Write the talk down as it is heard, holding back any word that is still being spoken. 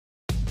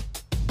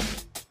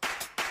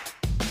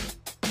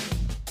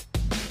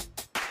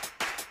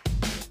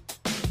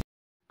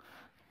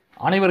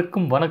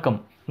அனைவருக்கும் வணக்கம்.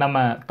 நம்ம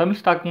தமிழ்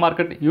ஸ்டாக்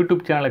மார்க்கெட்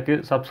யூடியூப் சேனலுக்கு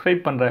சப்ஸ்கிரைப்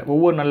பண்ணுற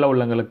ஒவ்வொரு நல்ல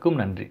உள்ளங்களுக்கும்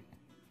நன்றி.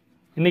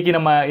 இன்றைக்கி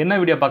நம்ம என்ன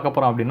வீடியோ பார்க்க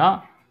போகிறோம் அப்படின்னா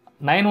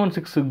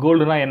 916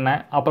 கோல்டுனா என்ன,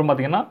 அப்புறம்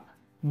பார்த்திங்கன்னா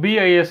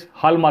பிஐஎஸ்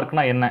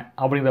ஹால்மார்க்னா என்ன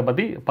அப்படிங்கிறத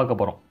பற்றி பார்க்க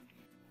போகிறோம்.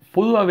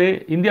 பொதுவாகவே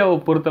இந்தியாவை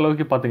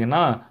பொறுத்தளவுக்கு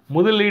பார்த்திங்கன்னா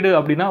முதலீடு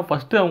அப்படின்னா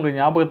ஃபஸ்ட்டு அவங்க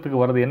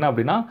ஞாபகத்துக்கு வர்றது என்ன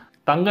அப்படின்னா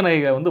தங்க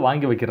நகையை வந்து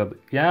வாங்கி வைக்கிறது.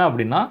 ஏன்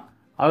அப்படின்னா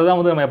அதுதான்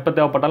வந்து நம்ம எப்போ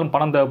தேவைப்பட்டாலும்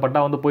பணம்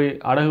தேவைப்பட்டால் வந்து போய்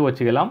அடகு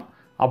வச்சுக்கலாம்,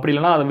 அப்படி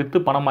இல்லைனா அதை விற்று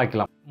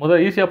பணமாக்கலாம்.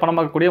 ஈஸியாக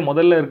பணமாக்கக்கூடிய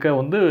முதல்ல இருக்க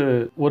வந்து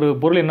ஒரு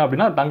பொருள் என்ன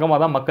அப்படின்னா தங்கமாக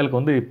தான் மக்களுக்கு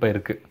வந்து இப்போ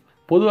இருக்குது.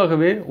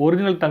 பொதுவாகவே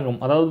ஒரிஜினல் தங்கம்,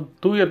 அதாவது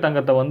தூய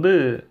தங்கத்தை வந்து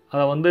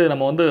அதை வந்து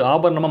நம்ம வந்து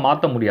ஆபரணமாக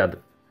மாற்ற முடியாது.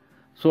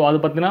 ஸோ அது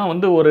பார்த்திங்கன்னா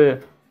வந்து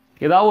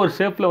ஏதாவது ஒரு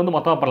ஷேப்பில் வந்து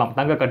மொத்தமாக பண்ணலாம்.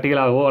 தங்க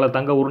கட்டிகளாகவோ அல்லது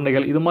தங்க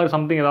உருண்டைகள் இது மாதிரி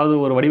சம்திங் ஏதாவது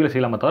ஒரு வடிவில்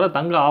செய்யலாமே தவிர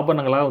தங்க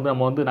ஆபரணங்களாக வந்து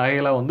நம்ம வந்து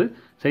நகைகளாக வந்து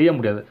செய்ய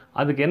முடியாது.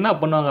 அதுக்கு என்ன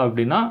பண்ணுவாங்க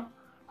அப்படின்னா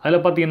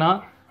அதில் பார்த்திங்கன்னா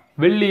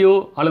வெள்ளியோ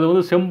அல்லது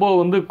வந்து செம்போ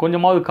வந்து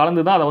கொஞ்சமாவது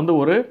கலந்து தான் அதை வந்து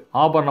ஒரு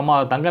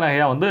ஆபரணமாக தங்க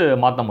நகையாக வந்து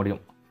மாற்ற முடியும்.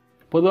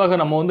 பொதுவாக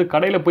நம்ம வந்து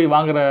கடையில் போய்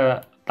வாங்குகிற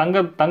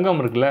தங்கம்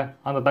இருக்குல்ல,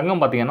 அந்த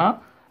தங்கம் பார்த்திங்கன்னா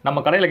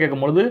நம்ம கடையில்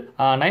கேட்கும்பொழுது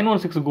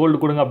 916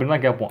 கோல்டு கொடுங்க அப்படின்னு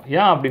தான் கேட்போம்.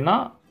 ஏன் அப்படின்னா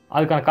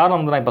அதுக்கான காரணம்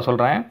வந்து நான் இப்போ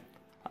சொல்கிறேன்.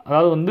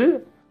 அதாவது வந்து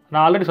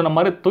நான் ஆல்ரெடி சொன்ன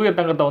மாதிரி தூய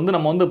தங்கத்தை வந்து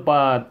நம்ம வந்து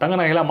தங்க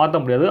நகைகளாக மாற்ற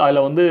முடியாது.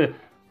 அதில் வந்து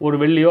ஒரு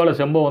வெள்ளியோ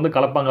அல்லது செம்போ வந்து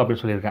கலப்பாங்க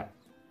அப்படின்னு சொல்லியிருக்கேன்.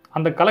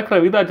 அந்த கலக்கிற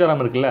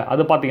விகிதாச்சாரம் இருக்குல்ல,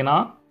 அது பார்த்திங்கன்னா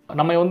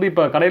நம்ம வந்து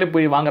இப்போ கடையில்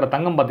போய் வாங்குகிற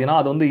தங்கம்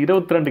பார்த்திங்கன்னா அது வந்து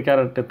 22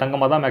 கேரட்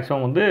தங்கமாக தான்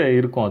மேக்ஸிமம் வந்து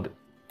இருக்கும். அது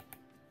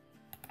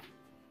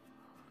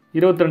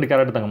 22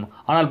 கேரட் தங்கம்.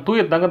 ஆனால்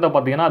தூய தங்கத்தை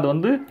பார்த்திங்கன்னா அது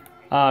வந்து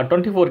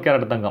 24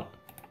 கேரட் தங்கம்.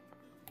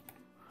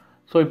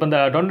 ஸோ இப்போ இந்த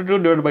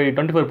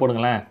 22/24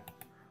 போடுங்களேன்.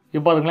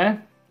 இப்போ பார்த்துங்களேன்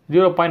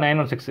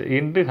 0.916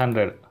 ×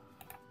 100.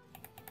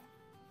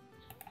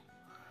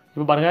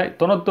 இப்போ பாருங்கள்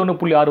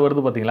 91.6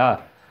 வருது பார்த்தீங்களா.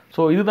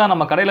 ஸோ இதுதான்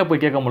நம்ம கடையில்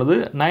போய் கேட்கும்பொழுது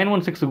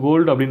 916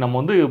 கோல்டு அப்படின்னு நம்ம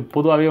வந்து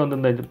பொதுவாகவே வந்து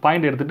இந்த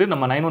பாயிண்ட் எடுத்துகிட்டு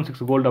நம்ம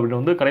 916 கோல்டு அப்படின்னு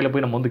வந்து கடையில்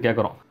போய் நம்ம வந்து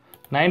கேட்குறோம்.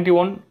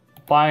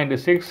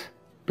 91.6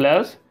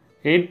 +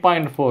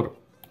 8.4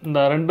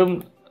 இந்த ரெண்டும்,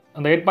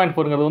 அந்த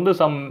 8.4ங்கிறது வந்து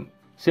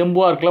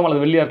செம்புவாக இருக்கலாம்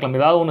அல்லது வெள்ளியாக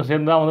இருக்கலாம், ஏதாவது ஒன்று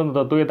சேர்ந்து தான் வந்து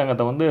இந்த தூய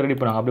தங்கத்தை வந்து ரெடி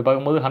பண்ணுவாங்க. அப்படி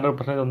பார்க்கும்போது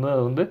 100% வந்து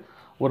அது வந்து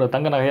ஒரு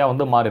தங்க நகையாக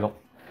வந்து மாறிடும்.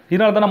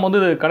 இதனால தான் நம்ம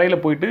வந்து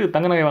கடையில் போயிட்டு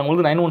தங்க நகை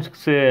வாங்கும்போது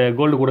 916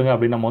 கோல்டு கொடுங்க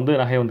அப்படின்னு நம்ம வந்து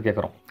நகையை வந்து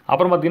கேட்குறோம்.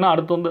 அப்புறம் பார்த்திங்கன்னா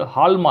அடுத்து வந்து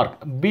ஹால்மார்க்,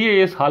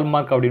 பிஐஎஸ்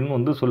ஹால்மார்க் அப்படின்னு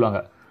வந்து சொல்லுவாங்க.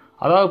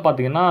 அதாவது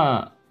பார்த்திங்கன்னா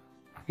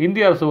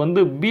இந்திய அரசு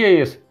வந்து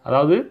பிஐஎஸ்,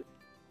 அதாவது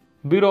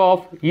பியூரோ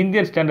ஆஃப்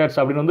இந்தியன் ஸ்டாண்டர்ட்ஸ்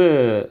அப்படின்னு வந்து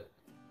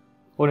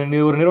ஒரு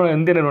நிறுவனம்,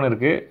 இந்திய நிறுவனம்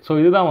இருக்குது. ஸோ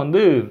இதுதான்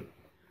வந்து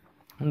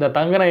இந்த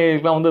தங்க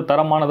நகைகளுக்கெலாம் வந்து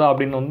தரமானதா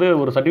அப்படின்னு வந்து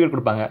ஒரு சர்டிஃபிகேட்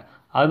கொடுப்பாங்க.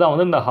 அதுதான்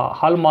வந்து இந்த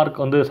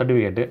ஹால்மார்க் வந்து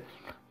சர்டிஃபிகேட்டு.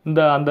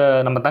 அந்த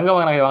நம்ம தங்க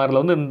நகை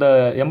வாங்குறதுல வந்து இந்த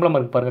எம்பளம்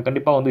இருக்குது பாருங்கள்,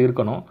 கண்டிப்பாக வந்து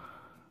இருக்கணும்.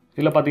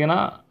 இதில் பார்த்திங்கன்னா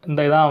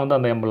இதான் வந்து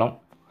அந்த எம்பளம்,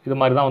 இது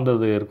மாதிரி தான் வந்து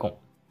அது இருக்கும்.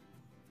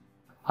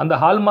 அந்த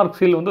ஹால்மார்க்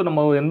சீல் வந்து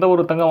நம்ம எந்த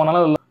ஒரு தங்கம்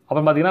வாங்கினாலும்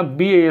அப்புறம் பார்த்திங்கன்னா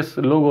பிஐஎஸ்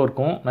லோகோ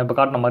இருக்கும். நான் இப்போ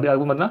காட்டின மாதிரி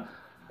அதுக்கு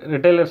பார்த்திங்கன்னா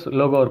ரிட்டைலர்ஸ்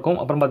லோகோ இருக்கும்.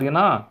 அப்புறம்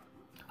பார்த்திங்கன்னா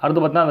அடுத்து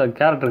பார்த்திங்கன்னா அந்த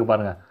கேரட் இருக்குது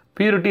பாருங்கள்,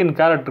 பியூரிட்டி இன்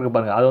கேரட் இருக்குது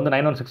பாருங்கள், அது வந்து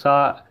 916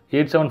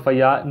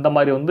 875 இந்த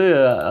மாதிரி வந்து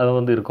அது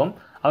வந்து இருக்கும்.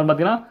 அப்புறம்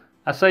பார்த்திங்கன்னா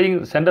அசையிங்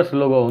சென்டர்ஸ்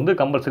லோகோ வந்து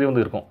கம்பல்சரி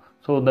வந்து இருக்கும்.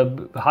 ஸோ இந்த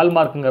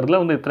ஹால்மார்க்குங்கிறதுல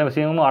வந்து இத்தனை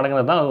விஷயமும்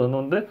அடங்கினது தான் அது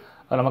வந்து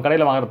நம்ம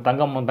கடையில் வாங்குற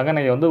தங்க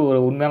நகை வந்து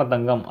ஒரு உண்மையான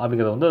தங்கம்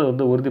அப்படிங்கிறத வந்து அது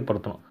வந்து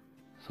உறுதிப்படுத்தணும்.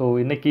 ஸோ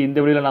இன்றைக்கி இந்த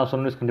வீடியோவில் நான்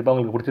சொன்ன நியூஸ் கண்டிப்பாக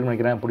உங்களுக்கு பிடிச்சிருன்னு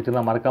நினைக்கிறேன்.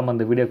 பிடிச்சிருந்தா மறக்காமல்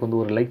அந்த வீடியோக்கு வந்து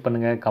ஒரு லைக்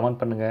பண்ணுங்கள், கமெண்ட்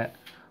பண்ணுங்கள்,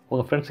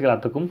 உங்கள் ஃப்ரெண்ட்ஸுக்கு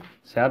எல்லாத்துக்கும்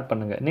ஷேர்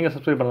பண்ணுங்கள். நீங்கள்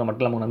சப்ஸ்கிரைப் பண்ணுறது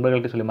மட்டும் இல்லை உங்கள்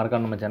நண்பர்கள்ட்ட சொல்லி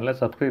மறக்காம நம்ம சேனலை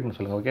சப்ஸ்கிரைப் பண்ண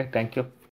சொல்லுங்கள். Okay, thank you.